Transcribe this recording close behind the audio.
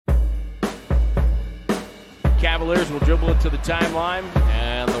Cavaliers will dribble it to the timeline,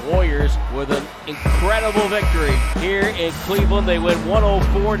 and the Warriors with an incredible victory here in Cleveland. They win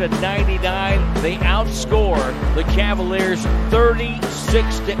 104-99. They outscore the Cavaliers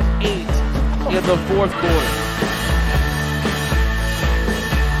 36-8 in the fourth quarter.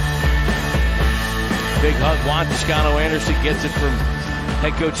 Big hug. Juan Toscano-Anderson gets it from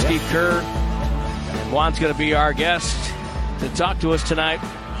head coach Steve Kerr. And Juan's going to be our guest to talk to us tonight.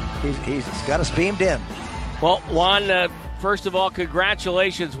 He's got us beamed in. Well, Juan, first of all,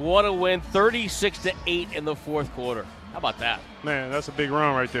 congratulations. What a win, 36-8 in the fourth quarter. How about that? Man, that's a big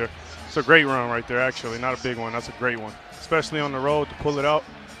run right there. It's a great run right there, actually. Not a big one. That's a great one. Especially on the road to pull it out.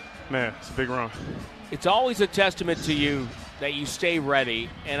 Man, it's a big run. It's always a testament to you that you stay ready,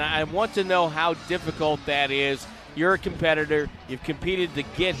 and I want to know how difficult that is. You're a competitor. You've competed to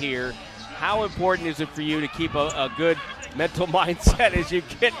get here. How important is it for you to keep a good mental mindset as you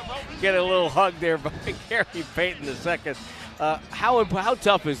get a little hug there by Gary Payton II? How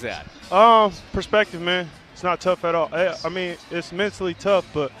tough is that? Perspective, man. It's not tough at all. I mean, it's mentally tough,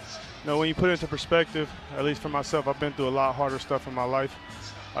 but when you put it into perspective, at least for myself, I've been through a lot harder stuff in my life.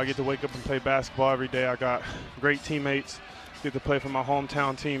 I get to wake up and play basketball every day. I got great teammates. Get to play for my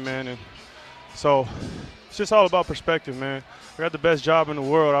hometown team, man. And so it's just all about perspective, man. I got the best job in the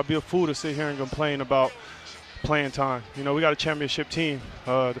world. I'd be a fool to sit here and complain about playing time. We got a championship team.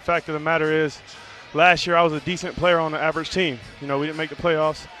 The fact of the matter is, last year I was a decent player on the average team. We didn't make the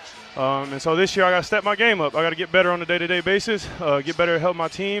playoffs. And so this year I got to step my game up. I got to get better on a day-to-day basis, get better to help my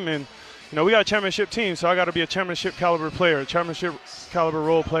team. And, we got a championship team, so I got to be a championship caliber player, a championship caliber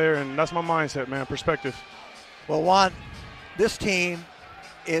role player, and that's my mindset, man, perspective. Well, Juan, this team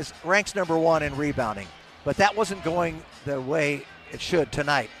ranks number one in rebounding, but that wasn't going the way it should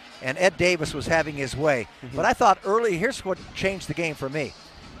tonight. And Ed Davis was having his way. Mm-hmm. But I thought early, here's what changed the game for me,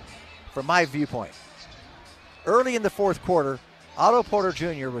 from my viewpoint. Early in the fourth quarter, Otto Porter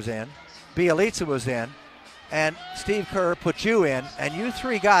Jr. was in, Bjelica was in, and Steve Kerr put you in, and you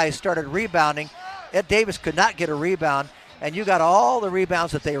three guys started rebounding. Ed Davis could not get a rebound, and you got all the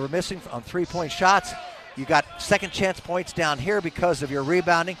rebounds that they were missing on three-point shots. You got second chance points down here because of your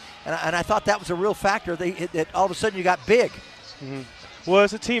rebounding, and I thought that was a real factor. That all of a sudden you got big. Mm-hmm. Well,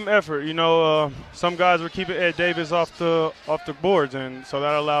 it's a team effort. Some guys were keeping Ed Davis off the boards, and so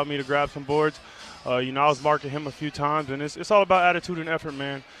that allowed me to grab some boards. I was marking him a few times, and it's all about attitude and effort,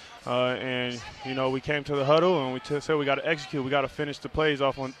 man. We came to the huddle, and we said we got to execute. We got to finish the plays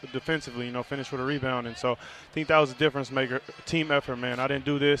off on defensively, finish with a rebound. And so I think that was a difference maker, team effort, man. I didn't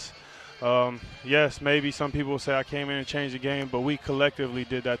do this. Yes, maybe some people will say I came in and changed the game, but we collectively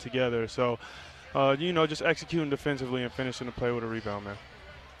did that together. So, just executing defensively and finishing the play with a rebound, man.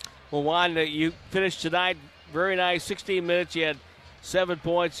 Well, Juan, you finished tonight very nice. 16 minutes. You had 7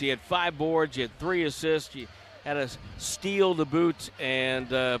 points. You had 5 boards. You had 3 assists. You had a steal to boot. And,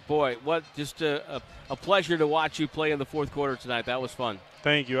 boy, what just a pleasure to watch you play in the fourth quarter tonight. That was fun.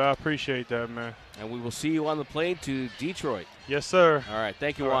 Thank you. I appreciate that, man. And we will see you on the plane to Detroit. Yes, sir. All right.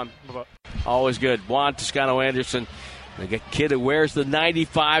 Thank you, Juan. Bye-bye. Always good. Juan Toscano-Anderson, the kid who wears the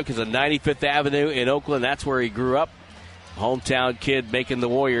 95 because of 95th Avenue in Oakland. That's where he grew up. Hometown kid making the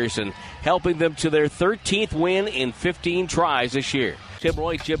Warriors and helping them to their 13th win in 15 tries this year. Tim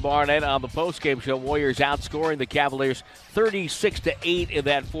Roy, Jim Barnett on the postgame show. Warriors outscoring the Cavaliers 36-8 in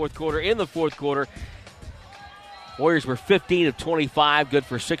that fourth quarter. In the fourth quarter, Warriors were 15 of 25, good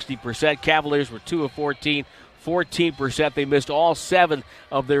for 60%. Cavaliers were 2 of 14, 14%. They missed all 7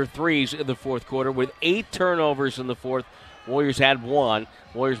 of their threes in the fourth quarter with 8 turnovers in the fourth. Warriors had 1.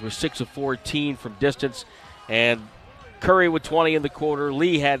 Warriors were 6 of 14 from distance. And Curry with 20 in the quarter.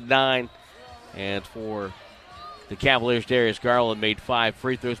 Lee had 9. And for the Cavaliers, Darius Garland made 5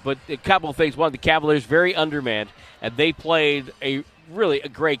 free throws. But a couple of things. One, the Cavaliers very undermanned, and they played a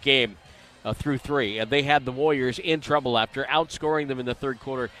great game through 3. And they had the Warriors in trouble after outscoring them in the third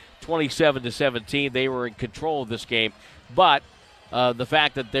quarter 27-17. They were in control of this game. But the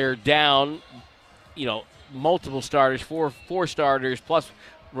fact that they're down, multiple starters, four starters, plus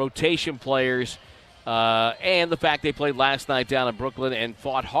rotation players, and the fact they played last night down in Brooklyn and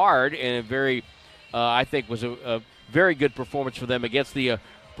fought hard, and a very, I think, was a very good performance for them against the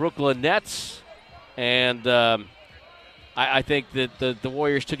Brooklyn Nets. And I think that the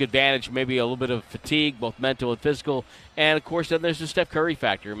Warriors took advantage, maybe a little bit of fatigue, both mental and physical. And, of course, then there's the Steph Curry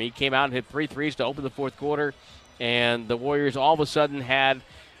factor. I mean, he came out and hit 3 threes to open the fourth quarter, and the Warriors all of a sudden had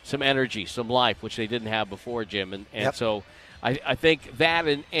some energy, some life, which they didn't have before, Jim. And Yep. So I think that,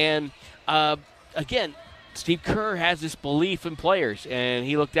 and again, Steve Kerr has this belief in players, and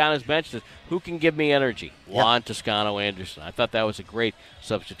he looked down his bench and said, who can give me energy? Yep. Juan Toscano-Anderson. I thought that was a great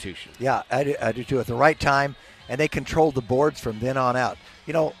substitution. Yeah, I do too. At the right time. and they controlled the boards from then on out.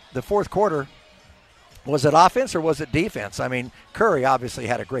 You know, the fourth quarter, was it offense or was it defense? I mean, Curry obviously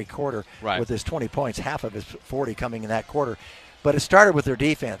had a great quarter with his 20 points, half of his 40 coming in that quarter. But it started with their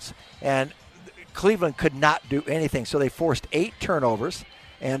defense, and Cleveland could not do anything. So they forced 8 turnovers,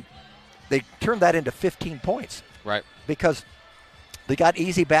 and they turned that into 15 points. Right. Because they got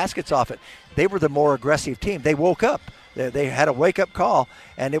easy baskets off it. They were the more aggressive team. They woke up. They had a wake-up call,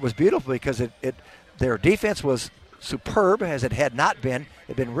 and it was beautiful because their defense was superb, as it had not been. It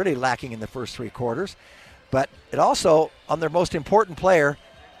had been really lacking in the first 3 quarters. But it also, on their most important player,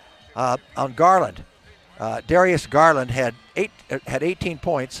 on Garland, Darius Garland had 18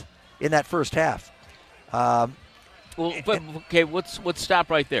 points in that first half. Let's stop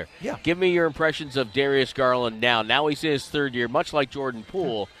right there. Yeah. Give me your impressions of Darius Garland now. Now he's in his 3rd year, much like Jordan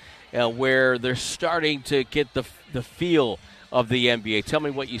Poole, where they're starting to get the feel of the NBA. Tell me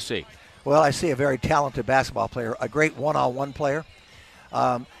what you see. Well, I see a very talented basketball player, a great one-on-one player.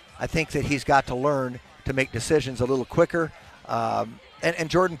 I think that he's got to learn to make decisions a little quicker. And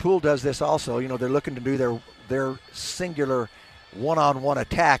Jordan Poole does this also. You know, they're looking to do their singular one-on-one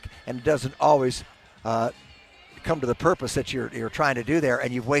attack, and it doesn't always come to the purpose that you're trying to do there,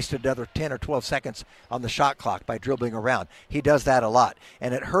 and you've wasted another 10 or 12 seconds on the shot clock by dribbling around. He does that a lot,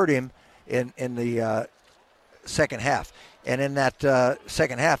 and it hurt him in the second half. And in that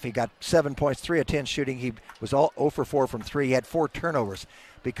second half, he got 7 points, 3 of 10 shooting. He was all 0 for 4 from 3. He had 4 turnovers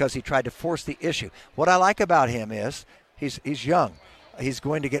because he tried to force the issue. What I like about him is he's young. He's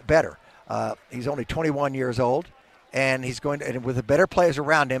going to get better. He's only 21 years old, and he's going to, and with the better players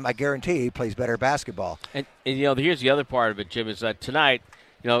around him, I guarantee he plays better basketball. And you know, here's the other part of it, Jim, is that tonight,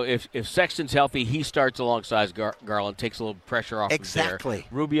 you know, if Sexton's healthy, he starts alongside Garland, takes a little pressure off. Exactly.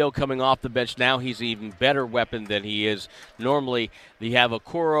 Rubio coming off the bench now, he's an even better weapon than he is normally. You have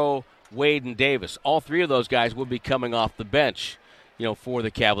Okoro, Wade, and Davis. All 3 of those guys will be coming off the bench, you know, for the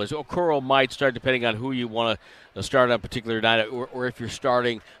Cavaliers. Okoro might start depending on who you want to start on a particular night, or if you're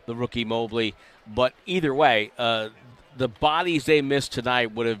starting the rookie Mobley. But either way, the bodies they missed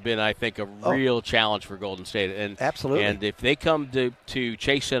tonight would have been, I think, a real challenge for Golden State. And absolutely. And if they come to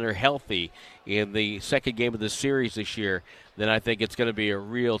Chase Center healthy in the second game of the series this year, then I think it's going to be a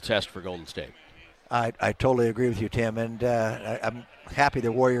real test for Golden State. I totally agree with you, Tim, and I'm happy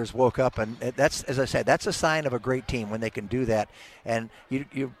the Warriors woke up, and that's, as I said, that's a sign of a great team when they can do that. And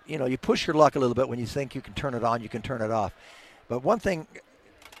you push your luck a little bit when you think you can turn it on, you can turn it off. But one thing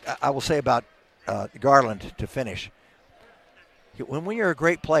I will say about Garland to finish. When you're a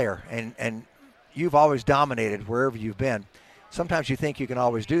great player and you've always dominated wherever you've been, sometimes you think you can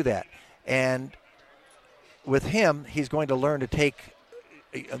always do that. And with him, he's going to learn to take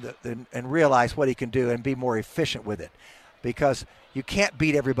and realize what he can do and be more efficient with it, because you can't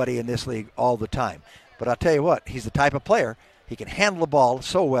beat everybody in this league all the time. But I'll tell you what, he's the type of player, he can handle the ball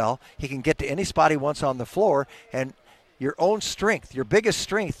so well, he can get to any spot he wants on the floor, and your own strength, your biggest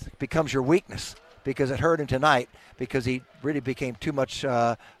strength, becomes your weakness, because it hurt him tonight because he really became too much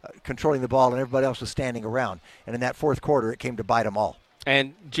controlling the ball and everybody else was standing around. And in that fourth quarter, it came to bite them all.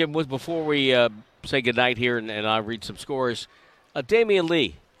 And, Jim, before we say goodnight here and I'll read some scores, Damian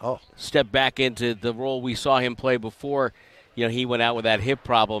Lee stepped back into the role we saw him play before. You know, he went out with that hip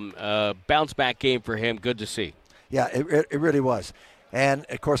problem. Bounce back game for him. Good to see. Yeah, it really was. And,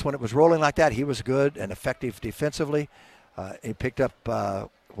 of course, when it was rolling like that, he was good and effective defensively. He picked up,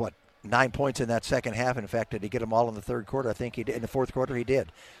 9 points in that second half. In fact, did he get them all in the third quarter? I think he did. In the fourth quarter, he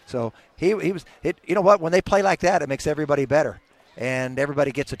did. So he was. You know what? When they play like that, it makes everybody better, and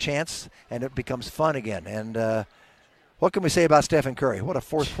everybody gets a chance, and it becomes fun again. And what can we say about Stephen Curry? What a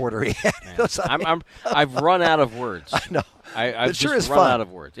fourth quarter he had. I've run out of words. I know. I've just run out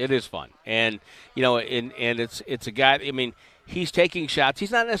of words. It is fun, and you know, and it's a guy. I mean, he's taking shots.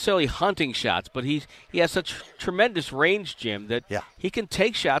 He's not necessarily hunting shots, but he has such tremendous range, Jim, that he can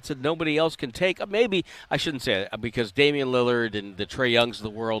take shots that nobody else can take. Maybe I shouldn't say it, because Damian Lillard and the Trae Youngs of the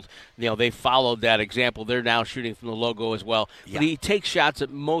world, you know, they followed that example. They're now shooting from the logo as well. Yeah. But he takes shots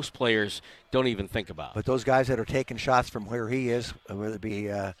that most players don't even think about. But those guys that are taking shots from where he is, whether it be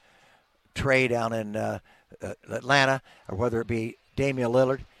Trae down in Atlanta or whether it be Damian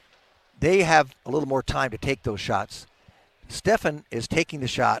Lillard, they have a little more time to take those shots. Stephen is taking the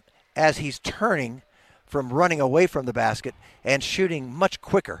shot as he's turning from running away from the basket and shooting much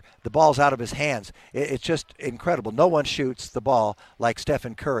quicker. The ball's out of his hands. It's just incredible. No one shoots the ball like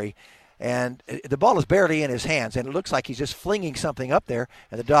Stephen Curry. and the ball is barely in his hands, and it looks like he's just flinging something up there,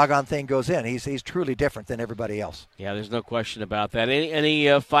 and the doggone thing goes in. He's truly different than everybody else. Yeah, there's no question about that.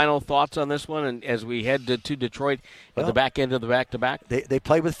 Any final thoughts on this one, and as we head to Detroit at the back end of the back-to-back? They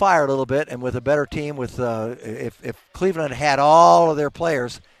played with fire a little bit, and with a better team. With if Cleveland had all of their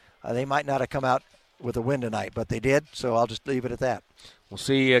players, they might not have come out with a win tonight, but they did, so I'll just leave it at that. We'll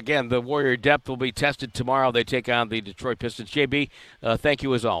see. Again, the Warrior depth will be tested tomorrow. They take on the Detroit Pistons. JB, thank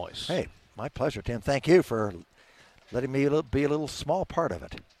you as always. Hey, my pleasure, Tim. Thank you for letting me be a little small part of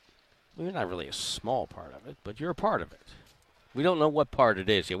it. Well, you're not really a small part of it, but you're a part of it. We don't know what part it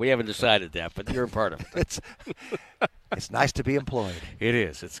is yet. We haven't decided that, but you're a part of it. It's nice to be employed. It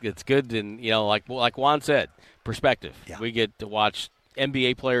is. It's good, and like Juan said, perspective. Yeah. We get to watch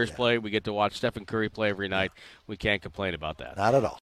NBA players play. We get to watch Stephen Curry play every night. We can't complain about that. Not at all.